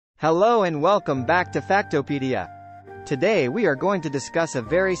Hello and welcome back to Factopedia. Today we are going to discuss a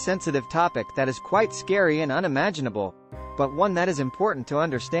very sensitive topic that is quite scary and unimaginable, but one that is important to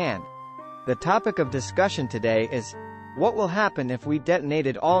understand. The topic of discussion today is, what will happen if we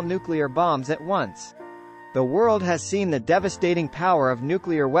detonated all nuclear bombs at once? The world has seen the devastating power of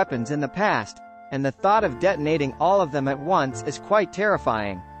nuclear weapons in the past, and the thought of detonating all of them at once is quite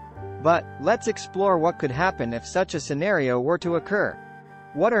terrifying. But, let's explore what could happen if such a scenario were to occur.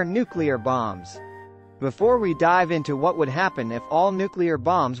 What are nuclear bombs? Before we dive into what would happen if all nuclear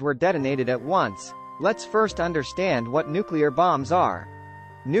bombs were detonated at once, let's first understand what nuclear bombs are.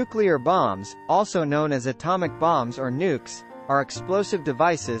 Nuclear bombs, also known as atomic bombs or nukes, are explosive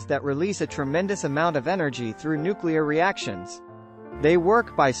devices that release a tremendous amount of energy through nuclear reactions. They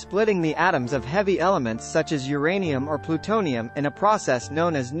work by splitting the atoms of heavy elements such as uranium or plutonium in a process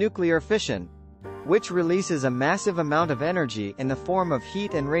known as nuclear fission, which releases a massive amount of energy in the form of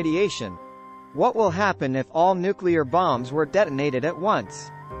heat and radiation. What will happen if all nuclear bombs were detonated at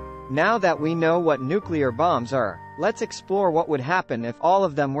once? Now that we know what nuclear bombs are, let's explore what would happen if all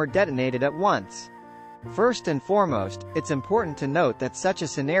of them were detonated at once. First and foremost, it's important to note that such a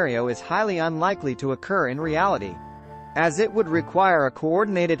scenario is highly unlikely to occur in reality, as it would require a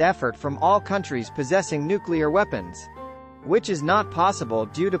coordinated effort from all countries possessing nuclear weapons, which is not possible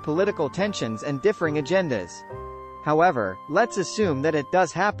due to political tensions and differing agendas. However, let's assume that it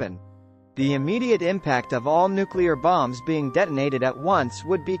does happen. The immediate impact of all nuclear bombs being detonated at once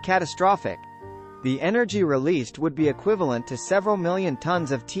would be catastrophic. The energy released would be equivalent to several million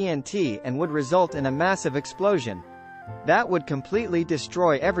tons of TNT and would result in a massive explosion that would completely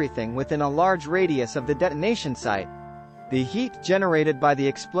destroy everything within a large radius of the detonation site. The heat generated by the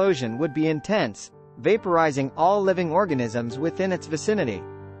explosion would be intense, vaporizing all living organisms within its vicinity.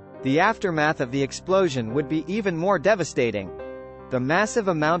 The aftermath of the explosion would be even more devastating. The massive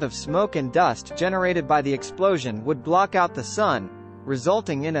amount of smoke and dust generated by the explosion would block out the sun,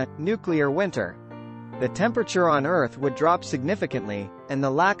 resulting in a nuclear winter. The temperature on Earth would drop significantly, and the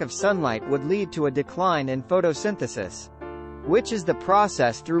lack of sunlight would lead to a decline in photosynthesis, which is the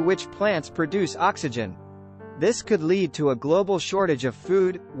process through which plants produce oxygen. This could lead to a global shortage of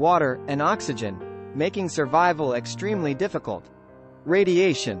food, water, and oxygen, making survival extremely difficult.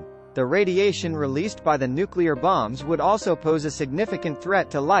 Radiation. The radiation released by the nuclear bombs would also pose a significant threat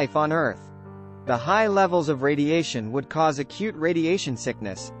to life on Earth. The high levels of radiation would cause acute radiation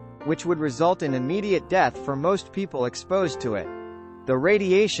sickness, which would result in immediate death for most people exposed to it. The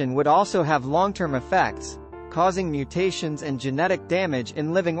radiation would also have long-term effects, causing mutations and genetic damage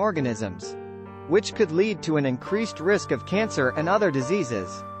in living organisms, which could lead to an increased risk of cancer and other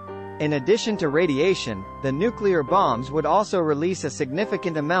diseases. In addition to radiation, the nuclear bombs would also release a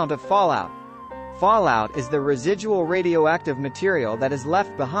significant amount of fallout. Fallout is the residual radioactive material that is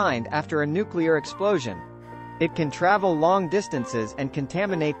left behind after a nuclear explosion. It can travel long distances and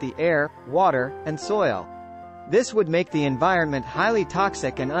contaminate the air, water, and soil. This would make the environment highly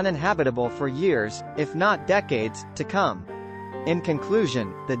toxic and uninhabitable for years, if not decades, to come. In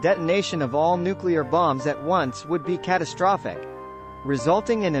conclusion, the detonation of all nuclear bombs at once would be catastrophic,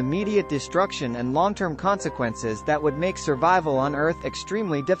 resulting in immediate destruction and long-term consequences that would make survival on Earth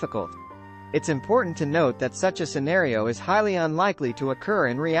extremely difficult. It's important to note that such a scenario is highly unlikely to occur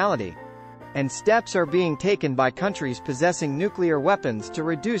in reality, and steps are being taken by countries possessing nuclear weapons to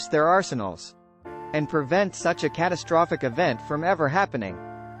reduce their arsenals and prevent such a catastrophic event from ever happening.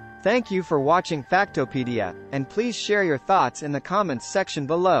 Thank you for watching Factopedia, and please share your thoughts in the comments section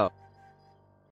below.